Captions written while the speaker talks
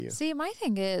See, my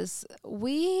thing is,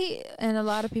 we and a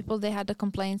lot of people, they had the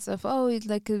complaints of, oh,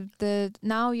 like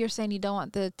now you're saying you don't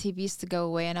want the TVs to go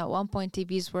away, and at one point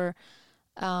TVs were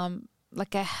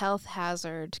like a health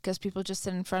hazard because people just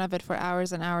sit in front of it for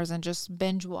hours and hours and just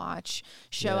binge watch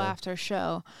show after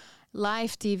show.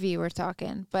 Live TV we're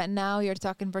talking, but now you're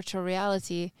talking virtual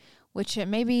reality, which it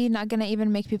maybe not going to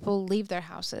even make people leave their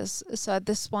houses. So at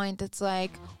this point, it's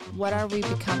like, what are we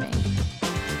becoming?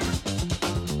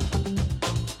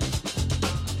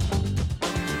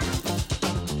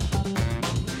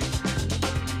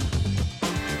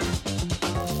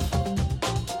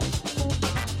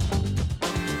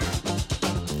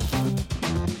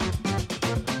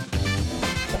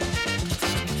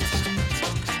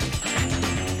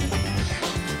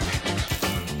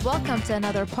 Welcome to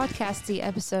another podcasty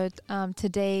episode.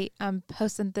 Today I'm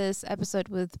hosting this episode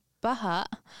with Baha,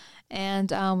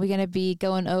 and we're going to be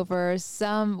going over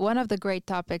one of the great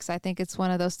topics. I think it's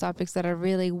one of those topics that are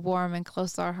really warm and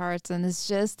close to our hearts, and it's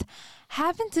just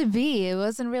happened to be. It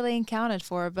wasn't really accounted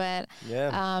for, but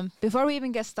before we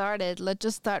even get started, let's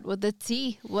just start with the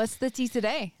tea. What's the tea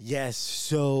today? Yes,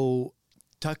 so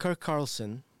Tucker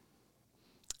Carlson,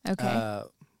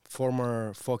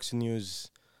 former Fox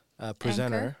News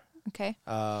presenter. Anchor. Okay.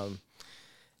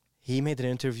 He made an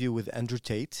interview with Andrew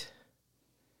Tate,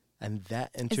 and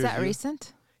that interview... Is that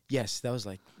recent? Yes, that was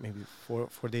like maybe four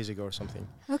days ago or something.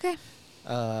 Okay.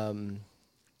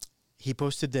 He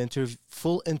posted the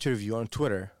full interview on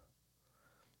Twitter,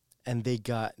 and they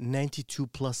got 92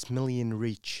 plus million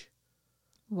reach.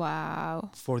 Wow.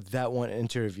 For that one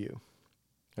interview.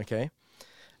 Okay?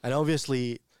 And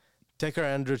obviously, Tucker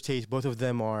and Andrew Tate, both of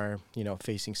them are,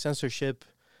 facing censorship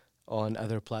on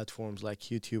other platforms like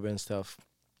YouTube and stuff.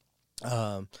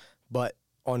 But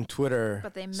on Twitter...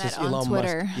 But they met on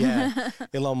Twitter.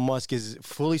 Elon Musk is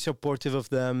fully supportive of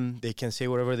them. They can say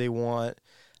whatever they want.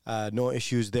 No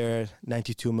issues there.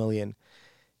 92 million.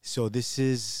 So this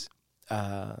is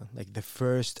like the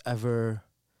first ever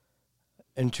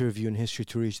interview in history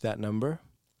to reach that number.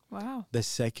 Wow. The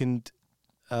second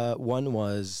one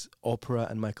was Oprah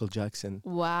and Michael Jackson.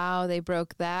 Wow, they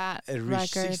broke that It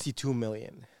reached record. 62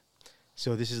 million.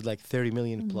 So this is like 30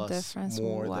 million plus difference.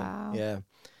 more. Wow.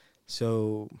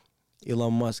 So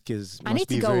Elon Musk I need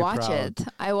to go watch it.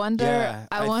 I wonder.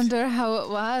 I wonder how it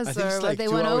was or what they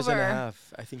went over.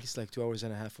 I think it's like 2 hours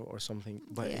and a half or something.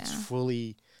 But it's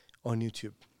fully on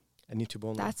YouTube. And YouTube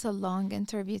only. That's a long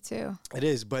interview too. It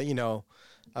is, but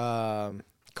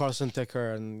Carlson,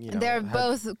 Tucker, and they're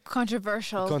both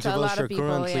controversial to a lot of people.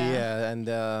 Currently,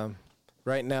 and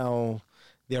right now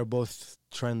they are both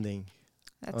trending.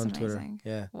 That's on amazing. Twitter.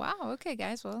 Yeah. Wow. Okay,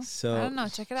 guys. Well, so, I don't know.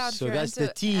 Check it out. So if you're that's into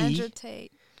the tea. Andrew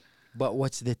Tate. But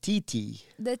what's the tea?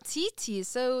 The tea.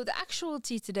 So the actual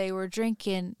tea today, we're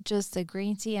drinking just a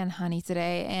green tea and honey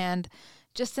today, and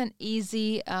just an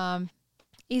easy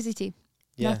tea.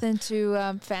 Yeah. Nothing too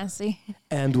fancy.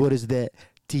 And what is the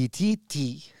tea?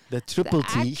 The triple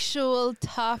T. The actual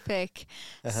topic.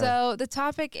 So the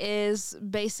topic is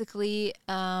basically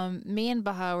me and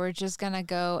Baha, we're just going to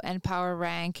go and power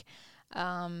rank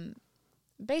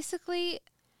basically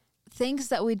things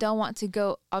that we don't want to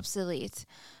go obsolete.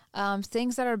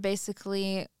 Things that are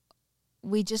basically,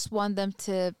 we just want them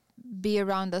to be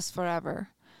around us forever.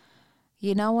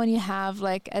 You know, when you have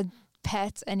like a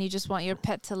pet and you just want your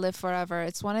pet to live forever,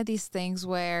 it's one of these things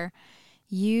where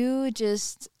you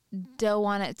just don't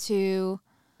want it to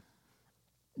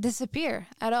disappear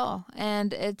at all.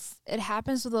 And it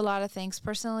happens with a lot of things.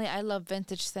 Personally, I love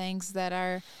vintage things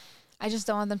I just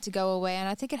don't want them to go away. And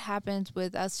I think it happens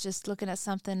with us just looking at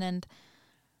something, and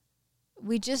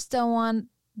we just don't want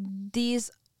these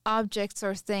objects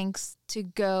or things to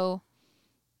go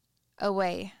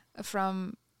away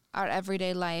from our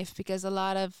everyday life, because a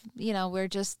lot of,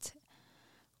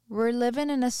 we're living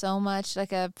in so much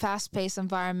like a fast-paced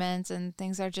environment, and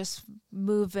things are just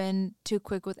moving too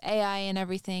quick with AI and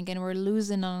everything, and we're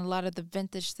losing on a lot of the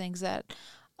vintage things that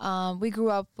we grew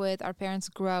up with, our parents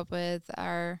grew up with.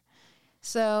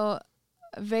 So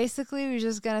basically, we're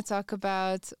just going to talk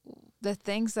about the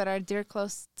things that are dear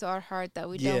close to our heart that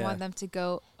we don't want them to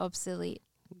go obsolete.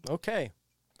 Okay.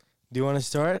 Do you want to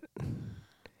start?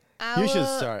 You should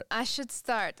start. I should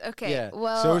start. Okay. Yeah.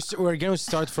 Well, so we're going to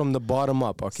start from the bottom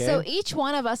up, okay? So each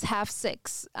one of us have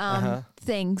 6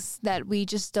 things that we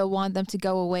just don't want them to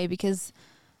go away because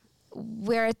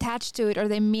we're attached to it, or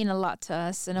they mean a lot to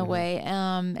us in a way.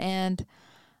 And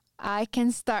I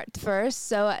can start first.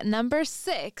 So at number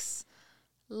 6,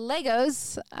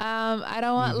 Legos. I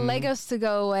don't want Legos to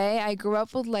go away. I grew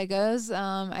up with Legos.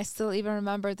 I still even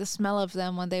remember the smell of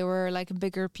them when they were like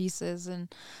bigger pieces,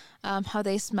 and how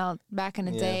they smelled back in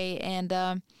the day.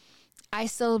 And I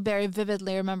still very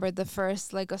vividly remember the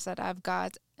first Lego set I've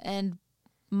got. And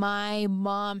my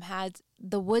mom had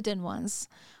the wooden ones,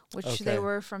 which they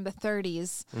were from the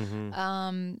 30s.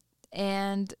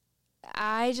 And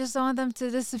I just don't want them to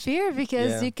disappear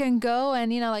because you can go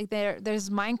and, like there's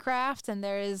Minecraft and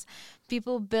there is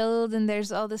people build and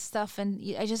there's all this stuff. And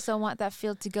I just don't want that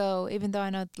feel to go, even though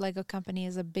I know Lego company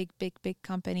is a big, big, big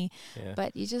company. Yeah.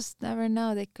 But you just never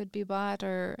know. They could be bought,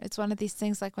 or it's one of these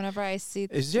things like whenever I see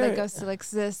Lego still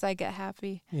exist, I get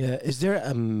happy. Yeah. Is there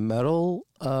a metal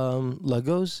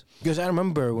Legos? Because I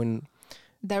remember when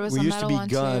there was a metal one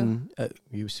too.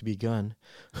 We used to be gone.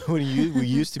 When we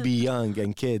used to be young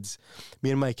and kids,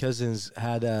 me and my cousins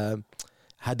had a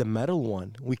metal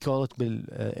one. We call it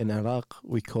in Iraq.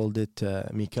 We called it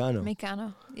Mikano.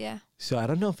 Mikano, yeah. So I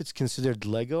don't know if it's considered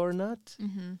Lego or not,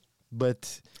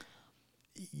 but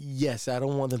yes, I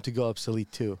don't want them to go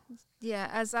obsolete too. Yeah,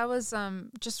 as I was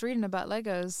just reading about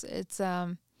Legos, it's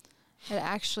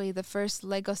actually the first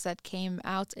Lego set came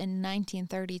out in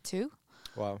 1932.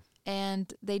 Wow.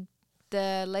 And the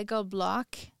Lego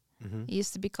block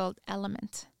used to be called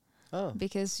Element. Oh.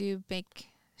 Because you make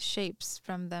shapes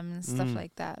from them and stuff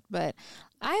like that. But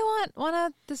I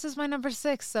wanna this is my number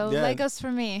 6, so Legos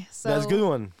for me. So that's a good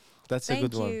one. That's a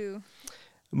good one. Thank you.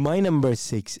 My number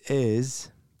 6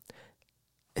 is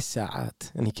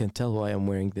الساعات, and you can tell why I'm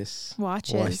wearing this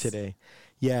watch today.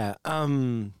 Yeah. I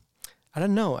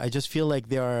don't know. I just feel like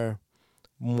they are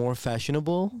more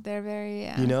fashionable. They're very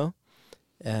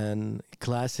and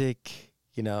classic,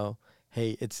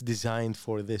 hey, it's designed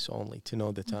for this only, to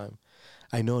know the time.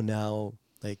 I know now,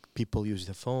 like, people use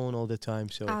the phone all the time,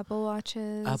 so Apple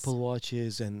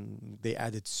Watches, and they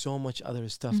added so much other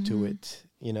stuff to it.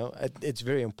 It's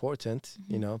very important,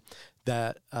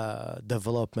 that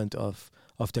development of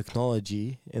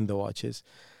technology in the watches.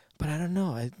 But I don't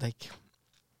know,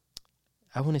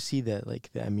 I want to see the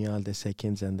amyal, the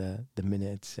seconds and the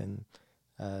minutes, and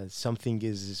something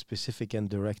is specific and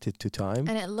directed to time.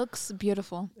 And it looks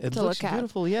beautiful to look at.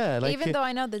 Beautiful, yeah. Even though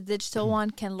I know the digital one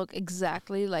can look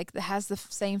exactly like it has the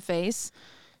same face.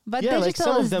 But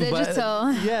digital is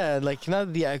digital. Yeah, like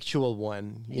not the actual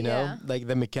one, know, like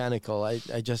the mechanical. I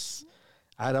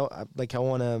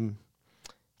want to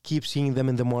keep seeing them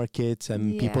in the markets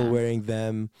and people wearing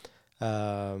them.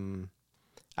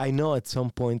 I know at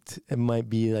some point it might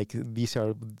be like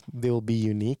they will be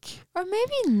unique. Or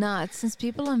maybe not, since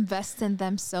people invest in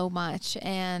them so much.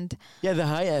 And the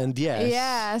high end,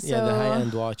 yes. Yeah, the high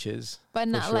end watches. But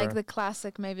not like the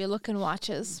classic maybe looking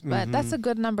watches. But that's a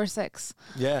good number 6.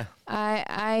 Yeah.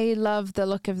 I love the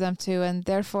look of them too, and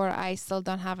therefore I still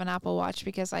don't have an Apple Watch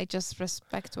because I just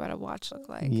respect what a watch looks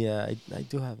like. Yeah, I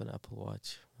do have an Apple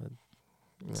Watch. But,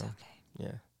 it's okay.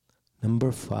 Yeah.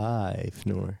 Number 5,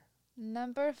 Noor.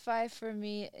 Number 5 for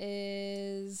me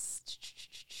is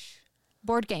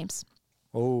board games.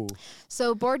 Oh.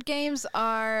 So board games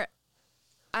are,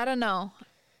 I don't know,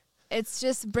 it's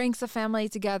just brings the family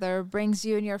together, brings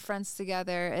you and your friends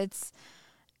together.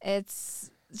 It's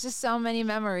just so many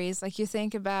memories. Like you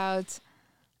think about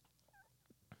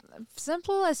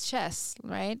simple as chess,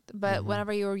 right? But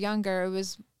whenever you were younger, it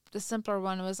was the simpler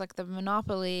one. It was like the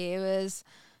Monopoly. It was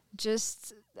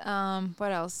just,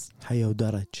 what else? Hayo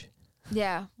Daraj.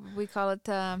 Yeah, we call it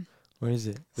what is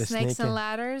it? The Snakes and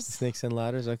Ladders. Snakes and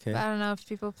Ladders, okay. I don't know if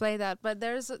people play that, but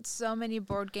there's so many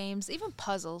board games, even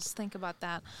puzzles. Think about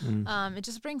that. It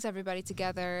just brings everybody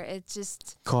together. It's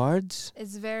just cards.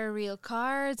 It's very real.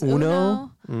 Cards,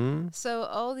 Uno. So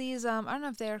all these, I don't know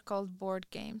if they're called board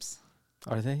games.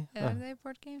 Are they? Are they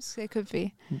board games? They could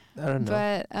be. I don't know.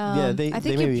 But I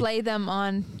think you play them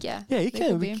on. Yeah. Yeah, you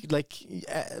can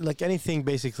like anything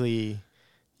basically.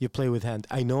 You play with hand.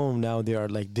 I know now there are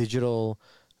like digital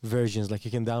versions, like you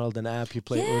can download an app, you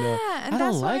play Uno. Yeah, and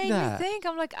that's what made me think.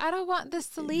 I'm like, I don't want this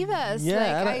to leave us.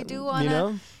 Yeah, I do want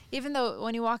to, even though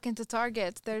when you walk into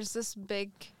Target, there's this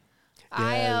big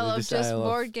aisle of just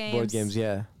board games. Board games,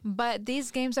 yeah. But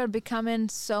these games are becoming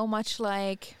so much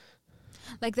like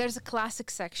there's a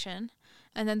classic section,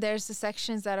 and then there's the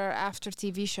sections that are after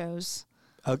TV shows.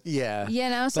 Yeah.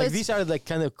 So like these are like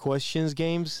kind of questions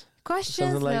games.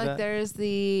 Questions like there's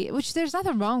there's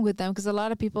nothing wrong with them, because a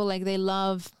lot of people they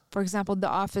love, for example, The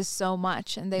Office so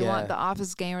much, and they want the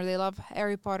Office game, or they love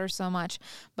Harry Potter so much.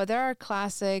 But there are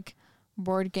classic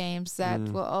board games that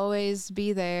will always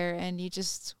be there, and you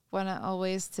just want to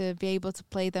always to be able to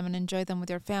play them and enjoy them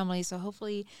with your family. So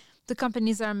hopefully the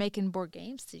companies that are making board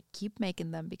games to keep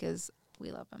making them, because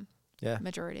we love them. Yeah,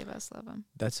 majority of us love them.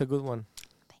 That's a good one.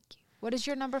 Thank you. What is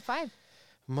your number 5?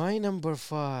 My number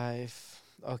 5.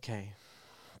 Okay.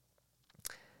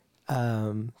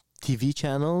 TV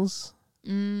channels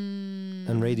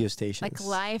and radio stations. Like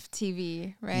live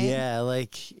TV, right? Yeah,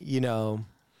 like,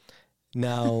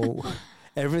 now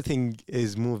everything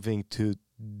is moving to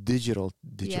digital.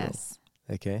 Yes.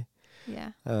 Okay.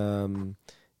 Yeah.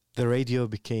 The radio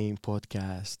became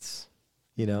podcasts,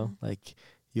 like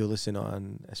you listen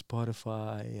on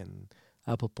Spotify and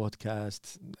Apple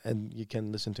Podcasts, and you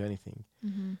can listen to anything.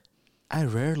 Mm-hmm. I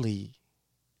rarely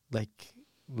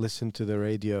listen to the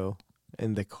radio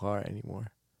in the car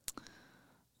anymore.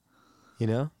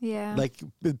 Yeah. Like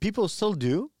people still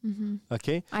do. Mm-hmm.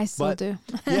 Okay. I still do.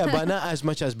 Yeah, but not as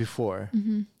much as before.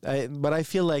 Mm-hmm. But I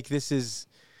feel like this is,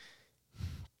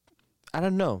 I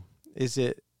don't know. Is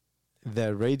it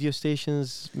the radio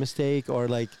station's mistake or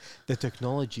like the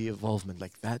technology involvement,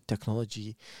 like that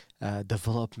technology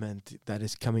development that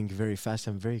is coming very fast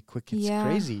and very quick? It's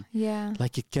crazy. Yeah.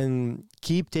 Like it can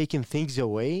keep taking things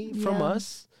away from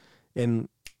us in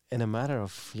a matter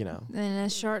of, in a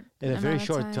very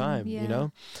short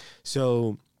time,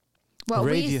 So what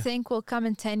we think will come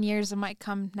in 10 years, it might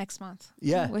come next month.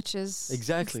 Yeah. Which is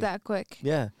exactly it's that quick.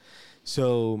 Yeah.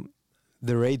 So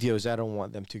the radios, I don't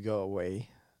want them to go away.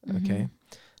 Okay.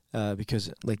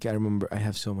 Because like I remember I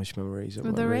have so much memories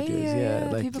of the radio. radios. Yeah.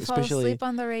 Like people fall asleep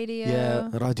on the radio. Yeah.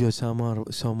 Radio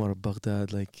Samar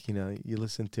Baghdad, like, you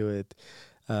listen to it.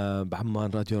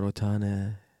 Bamman Radio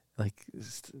Rotana. Like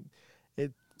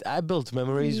I built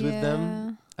memories with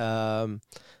them. And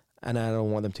I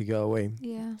don't want them to go away.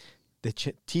 Yeah. The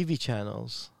TV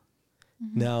channels,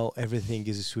 now everything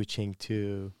is switching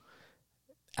to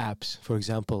apps. For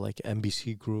example, like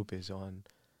NBC Group is on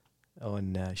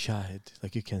Shahid.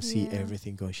 Like you can see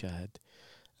everything on Shahid.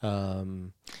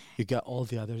 You got all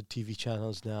the other TV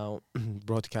channels now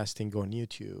broadcasting on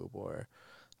YouTube or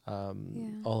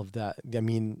all of that. I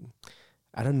mean,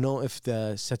 I don't know if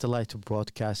the satellite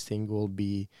broadcasting will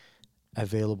be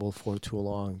available for too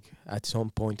long. At some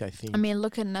point, I think. I mean,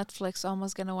 look at Netflix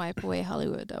almost gonna wipe away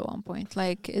Hollywood at one point.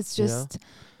 Like it's just,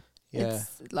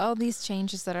 it's all these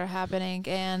changes that are happening,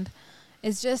 and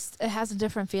it's just it has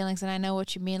different feelings. And I know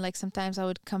what you mean. Like sometimes I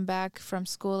would come back from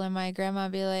school and my grandma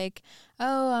would be like,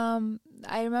 "Oh,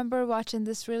 I remember watching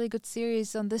this really good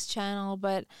series on this channel,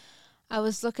 but." I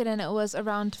was looking and it was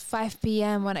around 5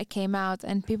 p.m. when it came out,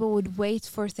 and people would wait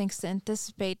for things to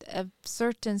anticipate a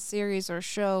certain series or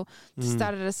show to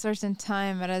start at a certain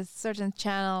time at a certain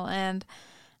channel. And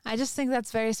I just think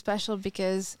that's very special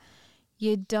because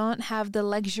you don't have the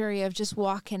luxury of just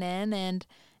walking in and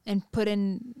put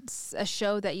in a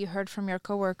show that you heard from your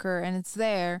coworker and it's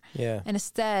there. Yeah. And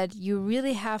instead, you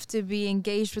really have to be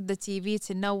engaged with the TV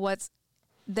to know what's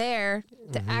there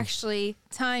to actually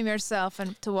time yourself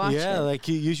and to watch it. Like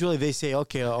usually they say,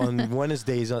 okay, on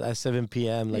Wednesdays at 7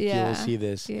 p.m. like you will see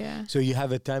this. Yeah. So you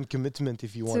have a time commitment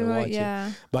if you want to watch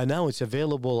it. But now it's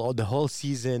available the whole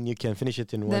season. You can finish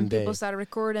it in one day. Then people start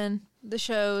recording the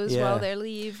shows while they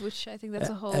leave, which I think that's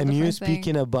a whole and different you thing.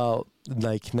 speaking about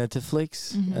like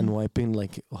Netflix and wiping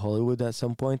like Hollywood at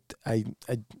some point,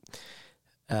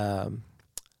 the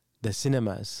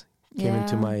cinemas came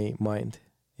into my mind,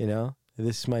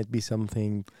 This might be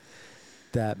something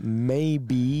that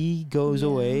maybe goes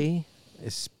away,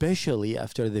 especially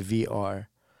after the VR,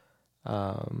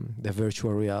 the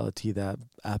virtual reality that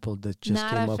Apple just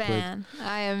came up with.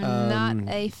 I am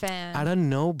not a fan. I don't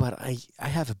know, but I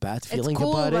have a bad feeling about it.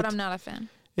 It's cool, but it. I'm not a fan.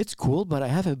 It's cool, but I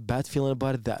have a bad feeling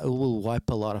about it that it will wipe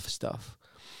a lot of stuff.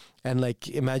 And like,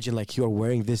 imagine like you're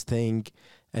wearing this thing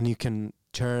and you can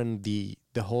turn the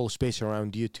whole space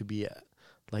around you to be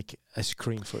like a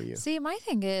screen for you. See, my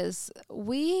thing is,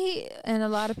 we and a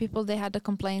lot of people, they had the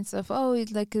complaints of,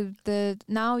 like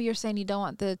now you're saying you don't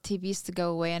want the TVs to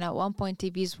go away. And at one point,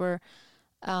 TVs were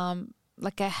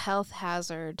like a health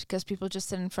hazard because people just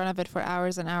sit in front of it for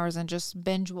hours and hours and just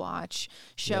binge watch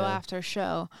show after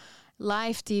show.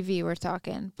 Live TV, we're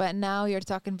talking. But now you're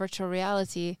talking virtual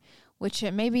reality, which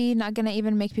it maybe not going to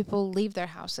even make people leave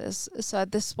their houses. So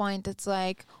at this point, it's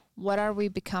like, what are we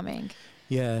becoming?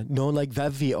 Yeah, no, like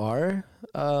that VR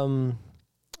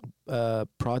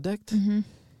product,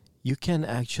 you can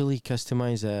actually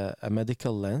customize a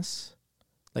medical lens.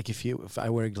 Like if I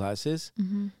wear glasses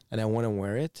and I want to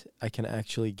wear it, I can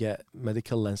actually get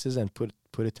medical lenses and put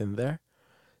it in there,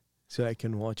 so I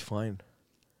can watch fine.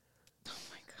 Oh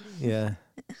my god! Yeah.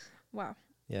 Wow.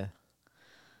 Yeah.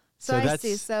 So I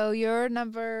see. So your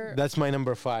number. That's my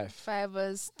number 5. 5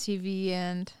 was TV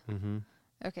and.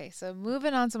 Okay, so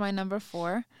moving on to my number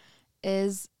 4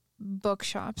 is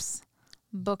bookshops,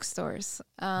 bookstores,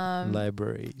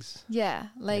 libraries. Yeah,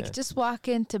 just walk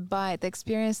in to buy the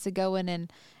experience to go in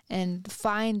and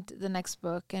find the next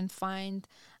book and find,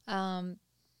 I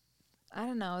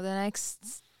don't know, the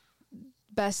next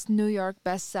best New York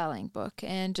best-selling book,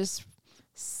 and just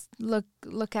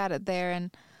look at it there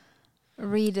and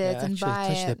read it and buy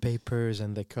touch it. the papers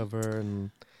and the cover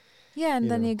and And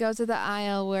then you go to the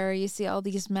aisle where you see all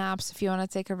these maps if you want to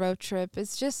take a road trip.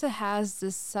 It's just, it has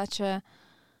this such a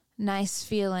nice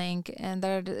feeling, and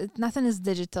nothing is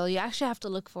digital. You actually have to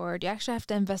look for it. You actually have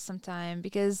to invest some time,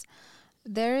 because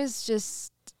there is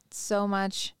just so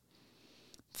much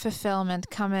fulfillment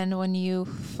coming when you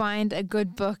find a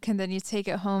good book and then you take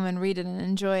it home and read it and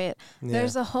enjoy it. Yeah.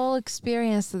 There's a whole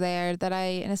experience there that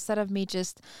instead of me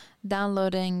just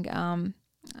downloading,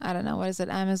 I don't know, what is it,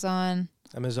 Amazon,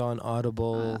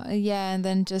 Audible. and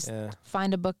then just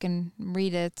find a book and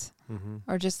read it, Mm-hmm.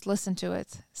 or just listen to it.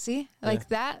 See? Like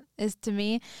that is, to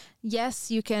me,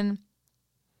 yes, you can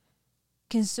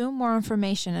consume more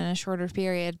information in a shorter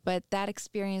period, but that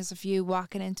experience of you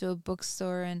walking into a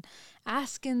bookstore and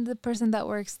asking the person that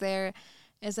works there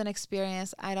is an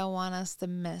experience I don't want us to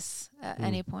miss at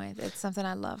any point. It's something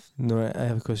I love. No, I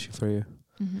have a question for you.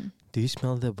 Mm-hmm. Do you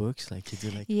smell the books? Like, you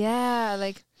do, like... Yeah,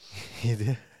 like... You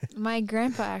do? My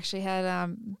grandpa actually had a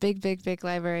big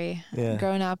library Yeah.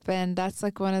 growing up, and that's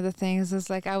like one of the things is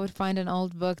like I would find an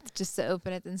old book just to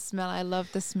open it and smell. I love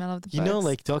the smell of the books. You know,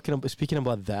 like, speaking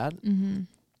about that, Mm-hmm.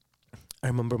 I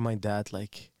remember my dad,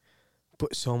 like,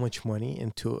 put so much money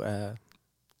into a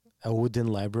wooden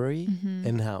library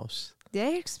in-house.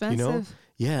 They're expensive. You know?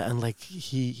 Yeah, and like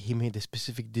he made a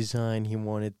specific design. He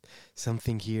wanted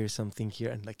something here,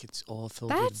 and like it's all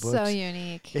filled That's with books. so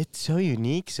unique. It's so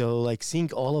unique. So like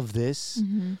seeing all of this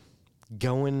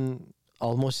going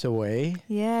almost away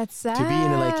Yeah, it's sad. to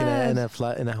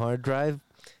be in a hard drive,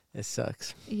 it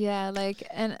sucks. Yeah, like,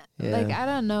 and Yeah. like, I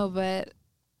don't know, but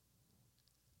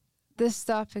this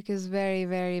topic is very,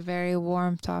 very, very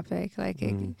warm topic. Like,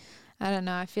 I don't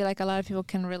know. I feel like a lot of people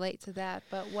can relate to that.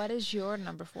 But what is your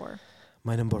number 4?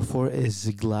 My number 4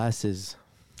 is glasses.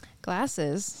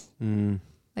 Glasses? Mm.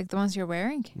 Like the ones you're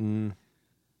wearing? Mm.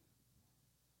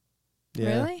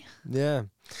 Yeah. Really? Yeah,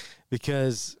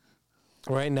 because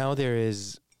right now there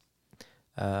is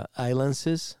eye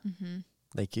lenses. Mm-hmm.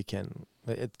 Like you can,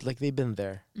 like they've been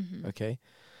there, Mm-hmm. okay?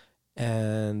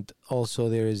 And also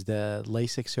there is the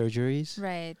LASIK surgeries.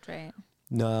 Right.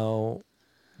 Now,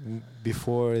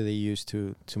 before they used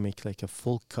to make like a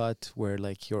full cut where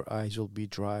like your eyes will be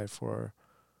dry for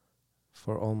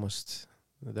almost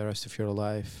the rest of your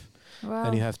life. Wow.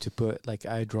 And you have to put like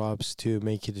eye drops to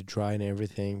make it dry and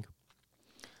everything.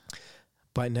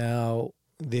 But now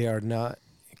they are not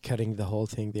cutting the whole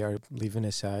thing. They are leaving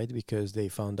aside because they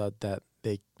found out that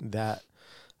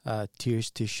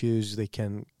tears tissues, they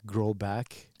can grow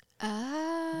back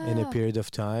in a period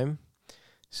of time.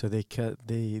 So they cut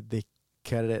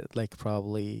it like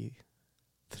probably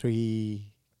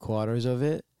 3/4 of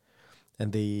it,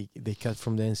 and they cut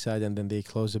from the inside and then they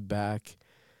close it back,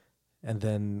 and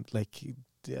then like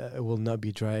it will not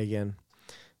be dry again.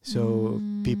 So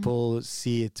people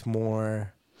see it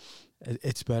more,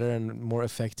 it's better and more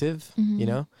effective, you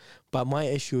know. But my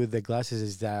issue with the glasses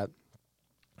is that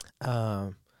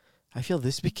I feel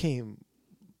this became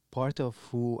part of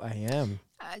who I am.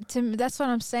 To me, that's what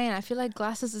I'm saying. I feel like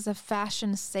glasses is a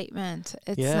fashion statement.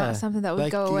 It's Yeah. not something that would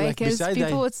Like- go away like because beside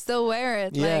people I- would still wear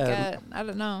it. Yeah. Like, I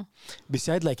don't know.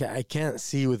 Besides, like I can't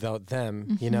see without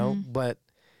them, you know. But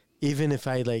even if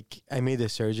I made a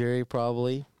surgery,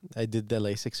 probably I did the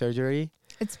LASIK surgery.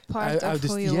 It's part I of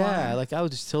would who you are. like I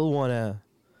would still wanna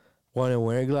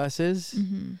wear glasses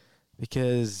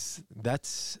because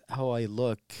that's how I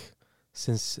look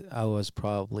since I was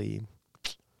probably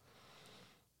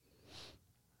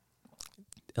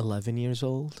 11 years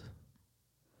old.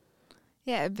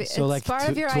 Yeah, So, it's like, part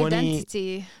of your 20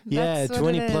 identity. Yeah, That's what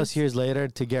 20 it plus is. years later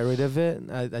to get rid of it,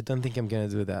 I don't think I'm gonna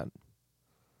do that.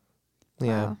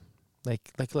 Yeah, Wow.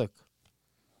 like look,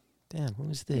 damn, who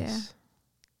is this? Yeah.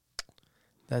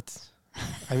 That's,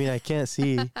 I mean, I can't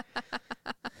see.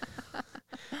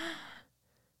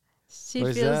 She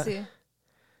What is feels that? you.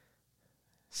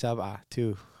 Sab'a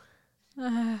too.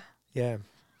 Yeah,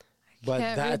 but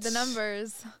Can't read that's the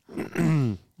numbers.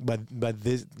 but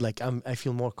this, like, I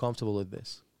feel more comfortable with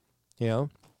this, you know.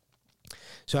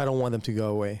 So I don't want them to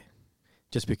go away,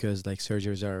 just because like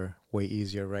surgeries are way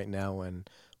easier right now and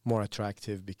more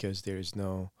attractive because there is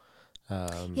no.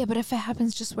 Yeah, but if it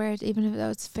happens, just wear it, even though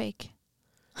it's fake.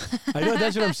 I know,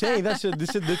 that's what I'm saying. That's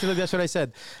what I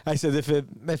said. I said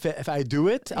if I do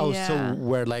it, I'll Yeah. still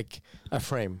wear like a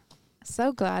frame.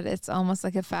 So glad it's almost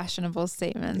like a fashionable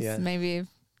statement. Yeah. Maybe,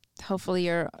 hopefully,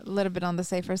 you're a little bit on the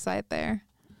safer side there,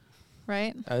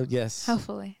 right? Yes.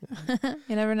 Hopefully,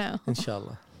 you never know.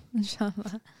 Inshallah.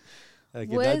 Inshallah.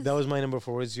 Okay, With- that was my number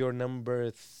 4. What's your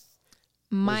number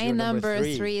My your number number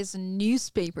 3? 3 is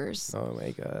newspapers. Oh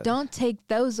my god. Don't take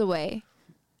those away.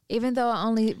 Even though I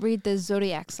only read the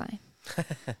zodiac sign.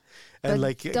 And But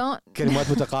like don't كلمات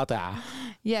متقاطعة.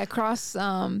 yeah,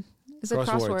 is it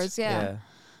crosswords? Yeah.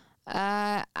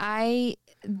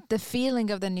 The feeling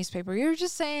of the newspaper. You're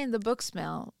just saying the book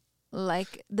smell.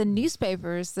 Like the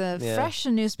newspapers, the fresh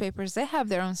newspapers, they have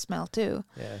their own smell too.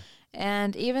 Yeah.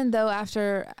 And even though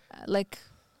after, like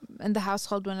in the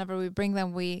household, whenever we bring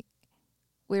them, we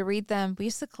read them. We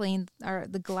used to clean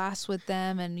the glass with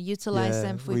them and utilize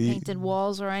them if we painted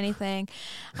walls or anything.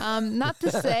 Not to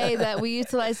say that we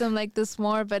utilize them like this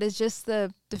more, but it's just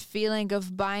the feeling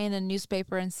of buying a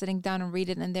newspaper and sitting down and read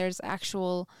it. And there's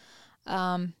actual,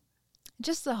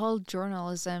 just the whole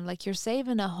journalism. Like you're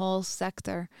saving a whole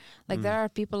sector. Like there are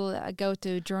people that go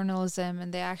to journalism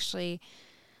and they actually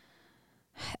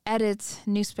edit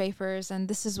newspapers and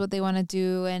this is what they want to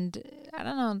do, and I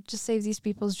don't know, just save these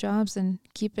people's jobs and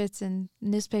keep it in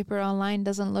newspaper. Online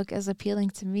doesn't look as appealing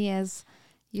to me as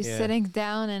you sitting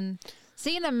down and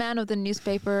seeing a man with a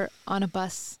newspaper on a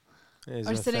bus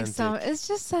or sitting somewhere. It's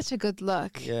just such a good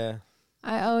look. Yeah,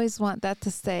 I always want that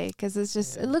to stay because it's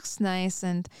just it looks nice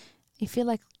and you feel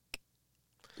like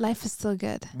life is still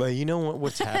good. but you know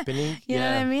what's happening? You know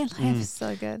what I mean? Life is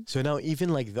still good. So now even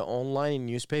like the online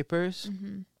newspapers,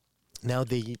 now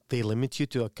they limit you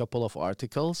to a couple of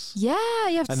articles. Yeah,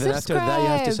 you have to And then subscribe. after that you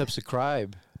have to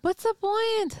subscribe. What's the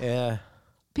point? Yeah.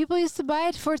 People used to buy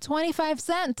it for 25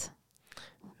 cents.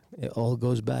 It all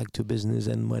goes back to business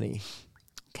and money.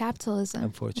 Capitalism.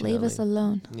 Unfortunately. Leave us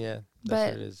alone. Yeah. That's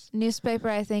But what it is. newspaper,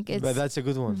 I think it's But that's a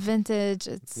good one. vintage.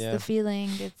 It's Yeah. the feeling.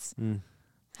 It's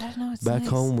I don't know. It's Back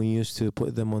nice. home we used to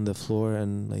put them on the floor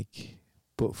and like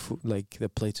put like the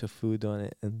plates of food on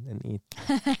it and eat.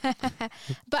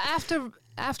 But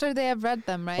after they have read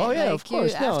them, right? Oh yeah, Like of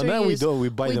course. No, after now you we use- don't. We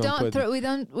buy We them.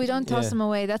 don't we don't toss Yeah. them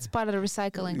away. That's part of the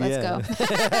recycling. Let's go.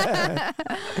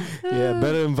 Yeah,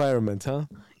 better environment, huh?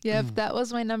 Yep, that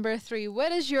was my number 3.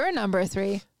 What is your number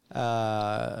 3?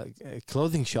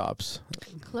 Clothing shops.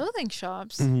 Clothing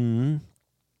shops. Mm-hmm.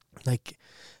 Like,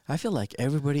 I feel like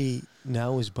everybody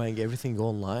now is buying everything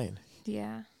online.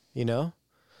 Yeah. You know,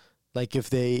 like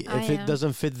if it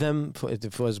doesn't fit them, if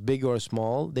it was big or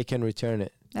small, they can return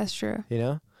it. That's true. You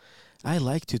know, I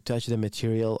like to touch the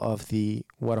material of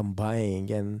what I'm buying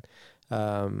and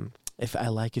if I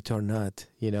like it or not.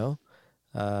 You know,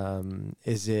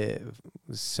 is it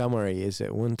summery? Is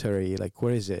it wintry? Like,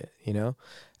 what is it? You know,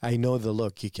 I know the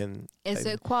look. You can. Is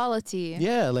it quality?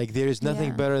 Yeah, like there is nothing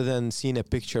Yeah. better than seeing a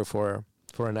picture for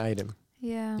an item.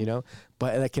 Yeah. You know,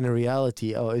 but like in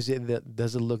reality, does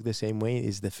it look the same way?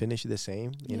 Is the finish the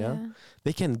same? You know,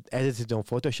 they can edit it on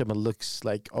Photoshop and looks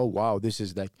like, oh wow, this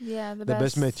is like the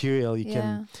best material you Yeah.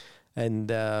 can.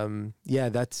 And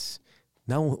that's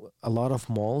now a lot of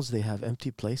malls, they have empty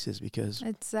places because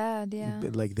It's sad, yeah.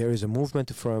 like there is a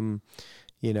movement from,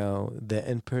 you know, the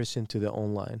in person to the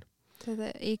online To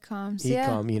the e-coms.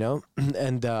 e-com, you know,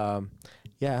 and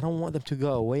I don't want them to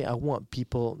go away. I want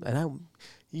people, and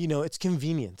you know, it's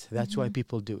convenient. That's why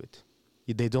people do it.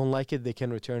 If they don't like it, they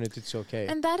can return it. It's okay.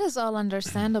 And that is all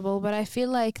understandable, but I feel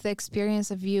like the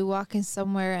experience of you walking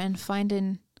somewhere and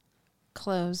finding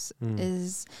clothes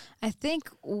is, I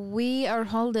think we are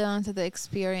holding on to the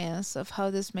experience of how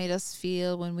this made us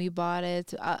feel when we bought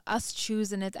it, us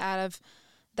choosing it out of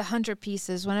the 100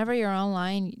 pieces. Whenever you're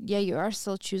online, yeah, you are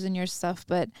still choosing your stuff,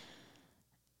 but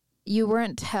you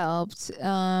weren't helped.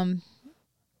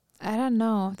 I don't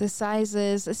know, the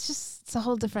sizes, it's a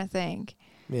whole different thing.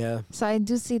 Yeah. So I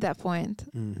do see that point.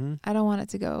 I don't want it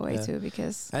to go away too,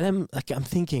 because And I'm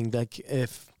thinking like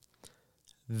if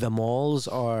the malls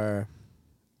are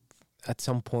at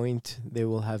some point they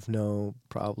will have no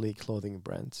probably clothing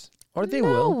brands, or they no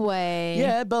will. way.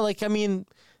 Yeah, but like I mean,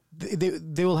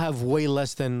 they will have way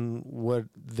less than what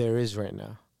there is right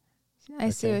now. I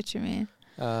see what you mean.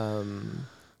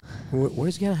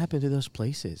 What's gonna happen to those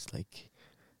places? Like,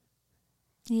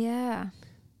 Yeah.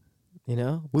 you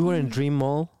know, we were in Dream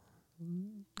Mall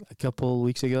a couple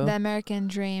weeks ago. The American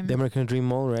Dream. The American Dream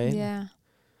Mall, right? Yeah.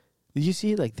 Did you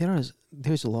see? Like, there's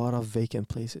a lot of vacant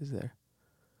places there.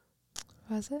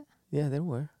 Was it? Yeah, there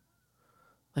were.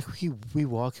 Like we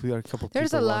walked. We are a couple.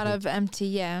 There's a people lot walking. of empty,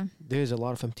 yeah. There's a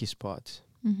lot of empty spots.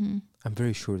 I'm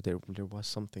very sure there was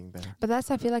something there. But that's,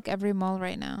 I feel like, every mall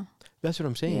right now. That's what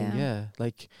I'm saying. Yeah. Yeah.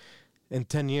 Like, in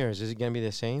 10 years, is it gonna be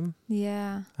the same?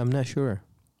 Yeah. I'm not sure.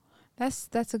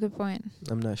 That's a good point.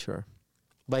 I'm not sure.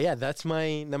 But yeah, that's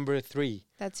my number 3.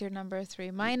 That's your number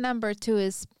 3. My number 2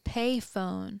 is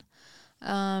payphone.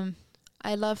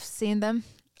 I love seeing them.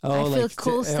 Oh, I feel like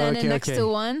cool standing next to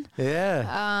one.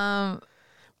 Yeah.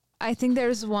 I think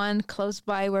there's one close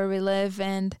by where we live,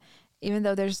 and even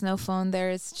though there's no phone there,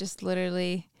 it's just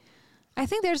literally, I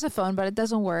think there's a phone, but it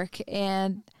doesn't work.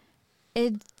 And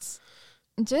it's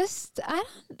just,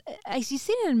 you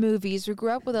see it in movies. We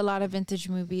grew up with a lot of vintage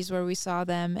movies where we saw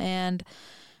them. And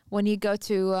when you go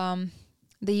to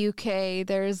the UK,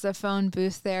 there's a phone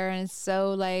booth there, and it's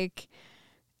so like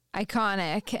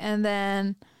iconic. And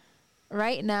then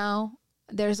right now,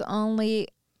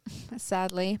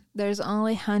 sadly, there's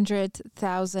only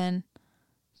 100,000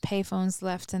 payphones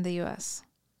left in the US.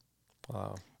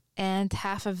 Wow. And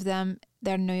half of them,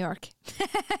 they're in New York.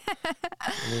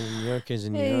 I mean, New York is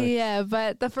in New York. Yeah,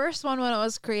 but the first one when it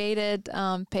was created,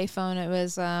 payphone, it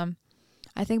was, I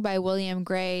think, by William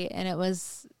Gray, and it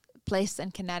was placed in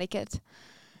Connecticut.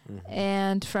 Mm-hmm.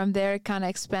 And from there, it kind of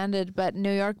expanded. But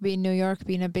New York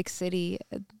being a big city,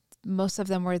 most of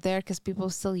them were there because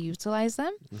people still utilize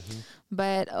them. Mm-hmm.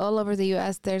 But all over the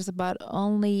U.S., there's about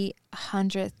only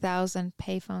 100,000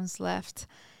 payphones left.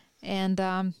 And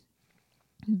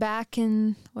back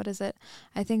in,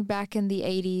 I think back in the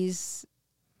 80s,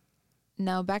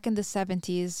 back in the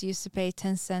 70s, you used to pay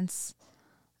 10 cents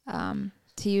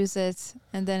to use it.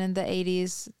 And then in the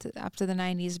 80s, up to the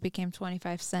 90s, it became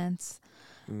 25 cents.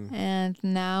 And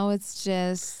now it's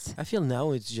just... I feel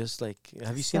now it's just like...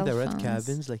 Have you seen the red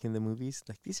cabins like in the movies?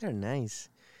 Like, these are nice.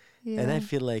 Yeah. And I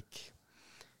feel like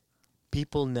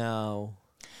people now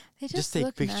just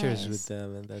take pictures with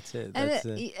them, and that's it.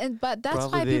 But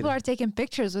that's why people are taking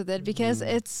pictures with it, because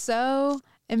it's so...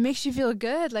 It makes you feel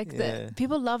good. Like,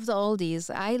 people love the oldies.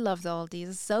 I love the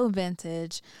oldies. It's so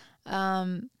vintage.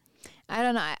 I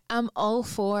don't know. I'm all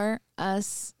for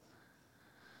us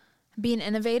being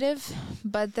innovative,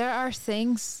 but there are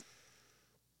things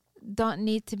don't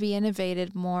need to be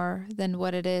innovated more than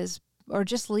what it is, or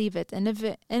just leave it.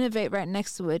 Innovate right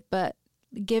next to it, but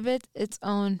give it its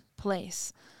own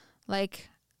place. Like,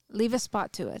 leave a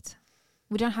spot to it.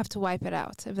 We don't have to wipe it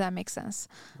out, if that makes sense.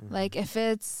 Mm-hmm. Like, if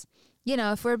it's,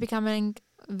 if we're becoming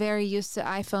very used to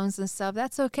iPhones and stuff,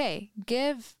 that's okay.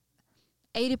 Give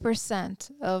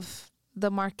 80% of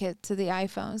the market to the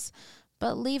iPhones,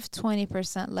 but leave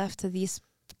 20% left to these,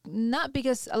 not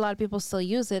because a lot of people still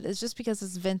use it, it's just because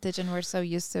it's vintage and we're so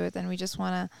used to it, and we just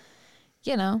want to,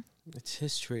 It's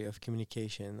history of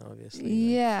communication, obviously.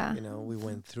 Yeah. Like, we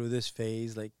went through this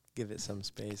phase, like, give it some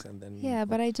space, and then... Yeah,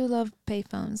 but I do love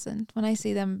payphones, and when I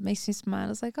see them, it makes me smile.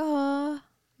 It's like, oh,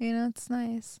 it's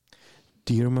nice.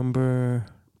 Do you remember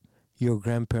your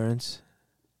grandparents,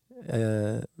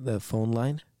 the phone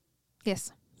line?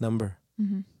 Yes. Number?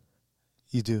 Mm-hmm.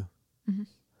 You do? Mm-hmm.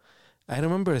 I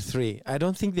remember 3. I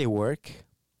don't think they work,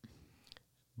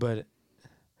 but...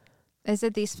 Is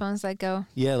it these phones that go?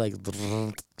 Yeah, like...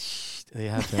 They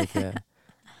have like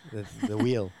the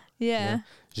wheel. Yeah.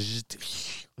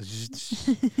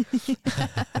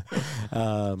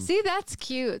 See, that's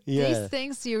cute. Yeah. These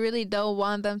things, you really don't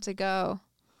want them to go.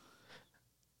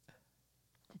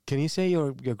 Can you say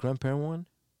your grandparent one?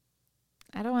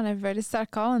 I don't want everybody to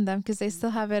start calling them because they still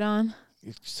have it on.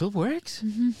 It still works?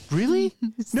 Mm-hmm. Really?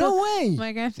 No way!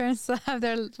 My grandparents still have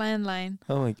their landline.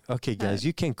 Oh my! Okay, guys,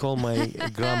 you can call my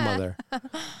grandmother.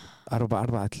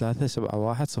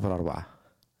 443-7104.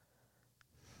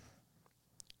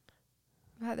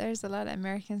 Wow, there's a lot of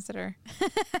Americans that are...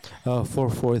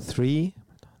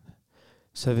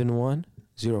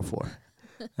 443-7104.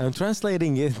 I'm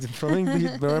translating it from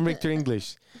Arabic to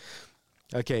English.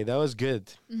 Okay, that was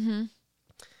good. Mm-hmm.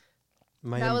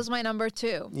 That was my number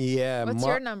 2. Yeah. What's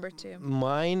your number 2?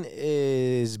 Mine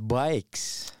is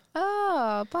bikes.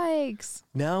 Oh, bikes.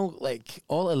 Now, like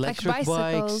all electric like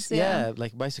bicycles, bikes. Yeah,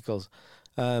 like bicycles.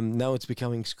 Now it's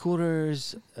becoming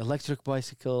scooters, electric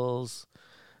bicycles.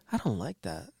 I don't like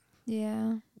that.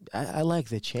 Yeah. I like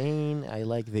the chain. I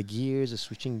like the gears, the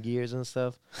switching gears and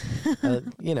stuff.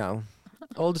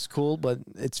 Old school, but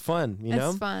it's fun,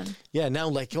 It's fun. Yeah, now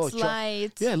like, it's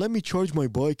light. Yeah, let me charge my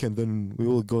bike and then we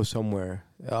will go somewhere.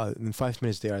 In 5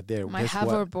 minutes they are there. My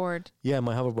hoverboard. Yeah,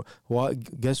 my hoverboard. Well,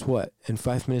 guess what? In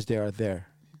 5 minutes they are there.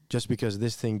 Just because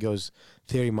this thing goes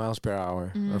 30 miles per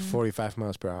hour or 45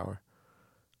 miles per hour.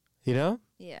 Yeah.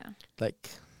 Like,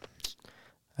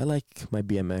 I like my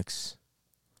BMX.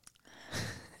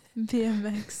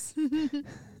 BMX.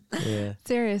 Yeah.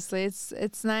 Seriously,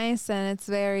 it's nice, and it's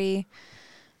very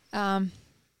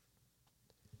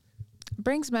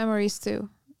brings memories too.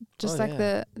 Just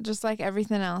like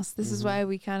everything else. This is why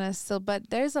we kind of still, but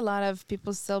there's a lot of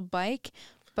people still bike,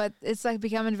 but it's like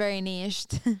becoming very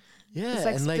niched. Yeah, it's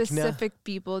like and specific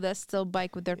people that still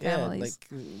bike with their families.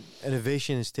 Like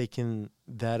innovation is taking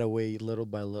that away little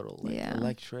by little. Like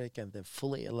electric and then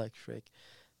fully electric.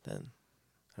 Then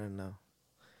I don't know.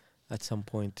 at some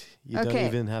point. You don't Okay.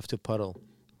 even have to puddle.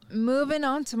 Moving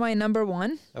on to my number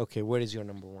one. Okay, what is your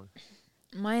number one?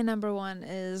 My number one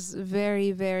is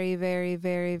very, very, very,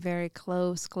 very, very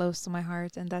close to my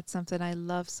heart, and that's something I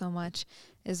love so much,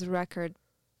 is record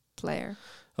player.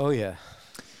 Oh yeah.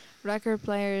 Record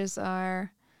players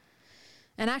are,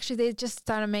 and actually they just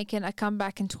started making a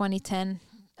comeback in 2010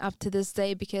 up to this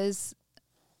day, because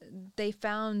they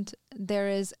found there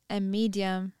is a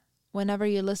medium. Whenever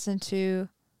you listen to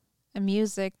a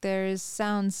music, there is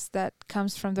sounds that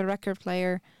comes from the record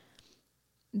player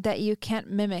that you can't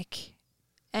mimic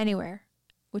anywhere,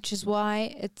 which is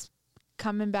why it's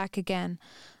coming back again.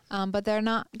 But they're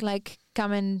not like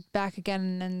coming back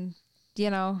again and, you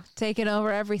know, taking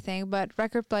over everything. But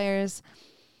record players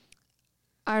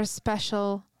are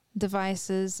special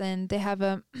devices, and they have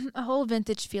a whole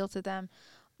vintage feel to them.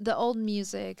 The old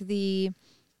music, the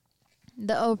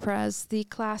operas, the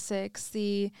classics,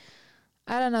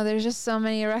 I don't know, there's just so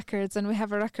many records, and we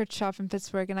have a record shop in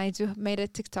Pittsburgh, and I made a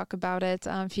TikTok about it.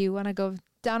 If you want to go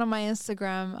down on my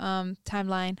Instagram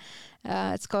timeline,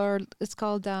 it's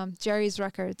called Jerry's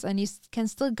Records, and you can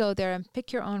still go there and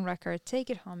pick your own record, take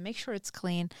it home, make sure it's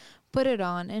clean, put it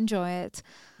on, enjoy it.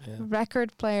 Yeah.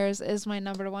 Record players is my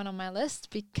number one on my list,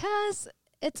 because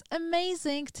it's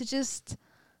amazing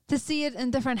to see it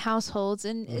in different households,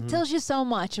 and it tells you so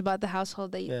much about the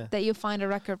household that you find a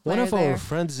record player. One of there. our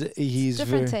friends, he's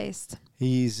Different taste.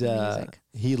 He's Music.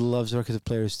 he loves record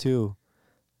players too.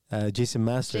 Jason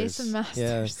Masters. Jason Masters.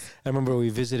 Yeah, I remember we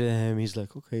visited him. He's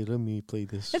like, okay, let me play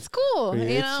this. It's cool. Yeah, You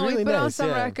it's know, really we put on nice, some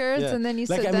yeah, records, yeah. and then you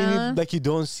Like, sit I mean, down. you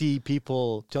don't see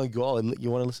people telling you, oh, you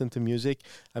want to listen to music?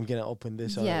 I'm gonna open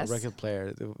this on a Yes. record player,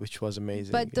 which was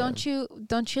amazing. But yeah.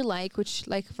 don't you like, which,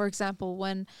 like, for example,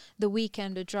 when The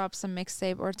Weeknd drops a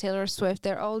mixtape, or Taylor Swift,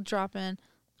 they're all dropping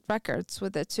records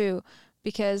with it too,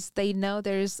 because they know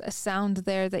there's a sound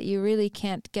there that you really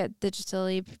can't get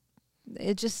digitally.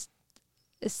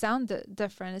 It sounds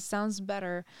different. It sounds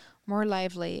better, more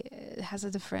lively. It has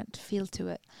a different feel to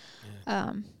it.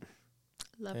 Yeah.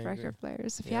 Love I record agree.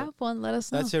 players. If you Yeah. have one, let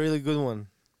us know. That's a really good one.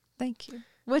 Thank you.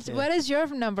 What Yeah. What is your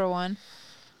number one?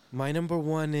 My number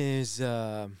one is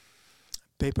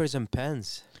papers and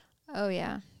pens. Oh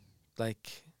yeah,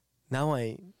 Like now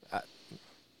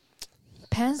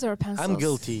pens or pencils? I'm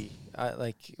guilty. I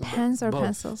like Pens or both.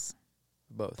 pencils?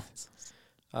 Both.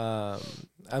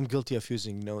 I'm guilty of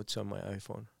using notes on my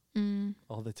iPhone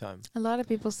all the time. A lot of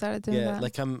people started doing Yeah, that.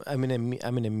 like I'm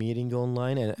in a meeting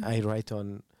online and I write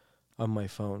on my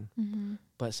phone. Mm-hmm.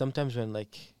 But sometimes when,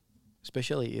 like,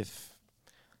 especially if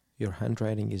your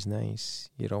handwriting is nice,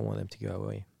 you don't want them to go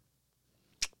away.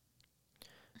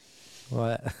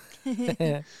 What?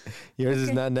 Yours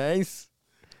is not nice?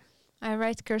 I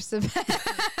write cursive.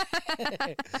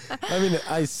 I mean,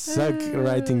 I suck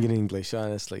writing in English,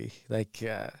 honestly. Like,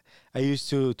 I used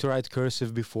to write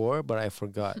cursive before, but I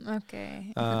forgot.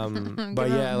 Okay. But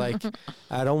yeah, like,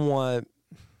 I don't want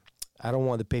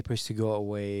the papers to go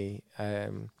away. I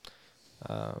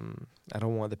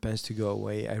don't want the pens to go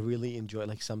away. I really enjoy,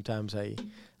 like, sometimes I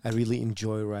really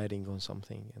enjoy writing on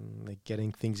something and, like,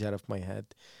 getting things out of my head,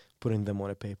 putting them on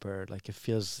a paper. Like, it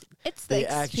feels It's the they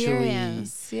actually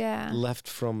experience. Yeah. left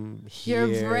from here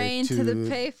Your brain to the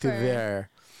paper. to there.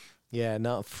 Yeah,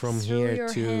 not from Through here your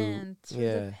to hand, through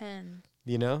yeah. the pen,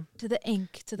 You know? to the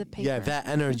ink, to the paper. Yeah, that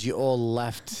energy all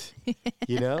left,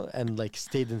 you know, and, like,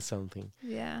 stayed in something.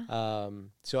 Yeah.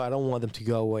 So I don't want them to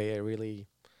go away. I really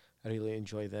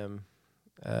enjoy them.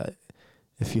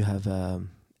 If you have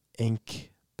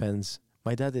ink pens,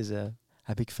 my dad is a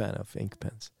big fan of ink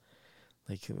pens.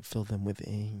 Like, fill them with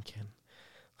ink and,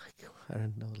 like, I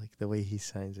don't know, like, the way he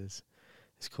signs is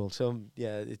cool. So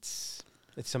yeah, it's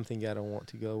something I don't want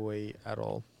to go away at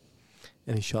all,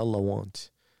 and inshallah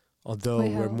won't. Although We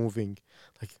we're hope. moving,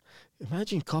 like,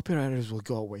 imagine copywriters will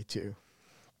go away too.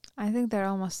 I think they're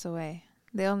almost away.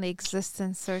 They only exist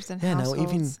in certain Yeah, now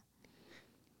households.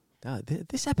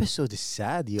 This episode is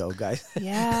sad, yo, guys.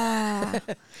 Yeah.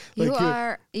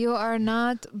 You are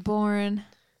not born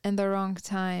in the wrong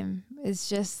time. It's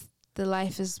just the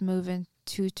life is moving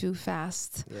too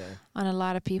fast Yeah. on a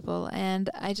lot of people, and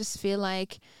I just feel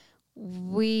like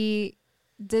we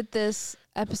did this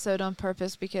episode on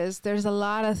purpose, because there's a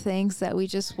lot of things that we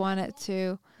just wanted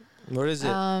to What is it?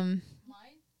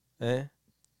 Eh?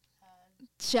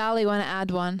 Charlie want to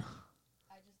add one.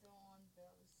 I just don't want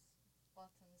those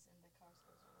buttons in the cars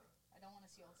to go away. I don't want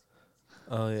to see all screens.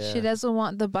 Oh yeah. She doesn't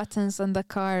want the buttons on the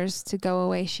cars to go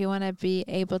away. She want to be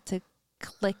able to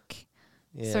click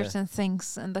Yeah. certain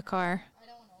things in the car. I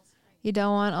don't want all screens. You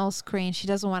don't want all screen. She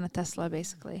doesn't want a Tesla,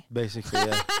 basically. Basically,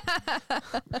 yeah.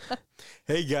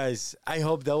 Hey guys, I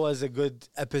hope that was a good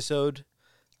episode.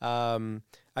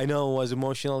 I know it was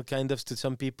emotional kind of to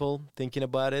some people thinking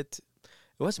about it.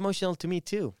 It was emotional to me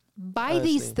too. Buy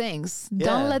these honestly. things. Yeah.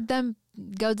 Don't let them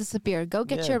go disappear. Go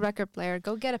get Yeah. your record player.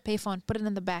 Go get a payphone. Put it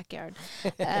in the backyard.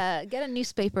 Get a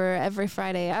newspaper every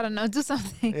Friday. I don't know. Do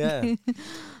something. Yeah.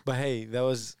 But hey, that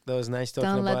was nice talking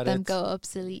Don't about let them it. go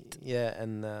obsolete. Yeah,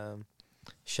 and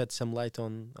shed some light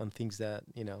on things that,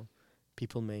 you know,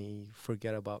 people may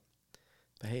forget about.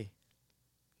 But hey,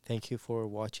 thank you for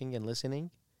watching and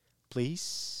listening.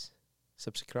 Please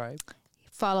subscribe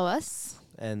Follow us.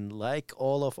 and like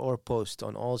all of our posts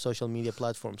on all social media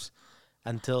platforms.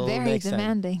 Until Very next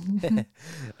demanding. time.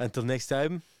 Until next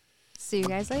time. See you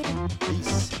guys later.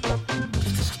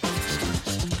 Peace.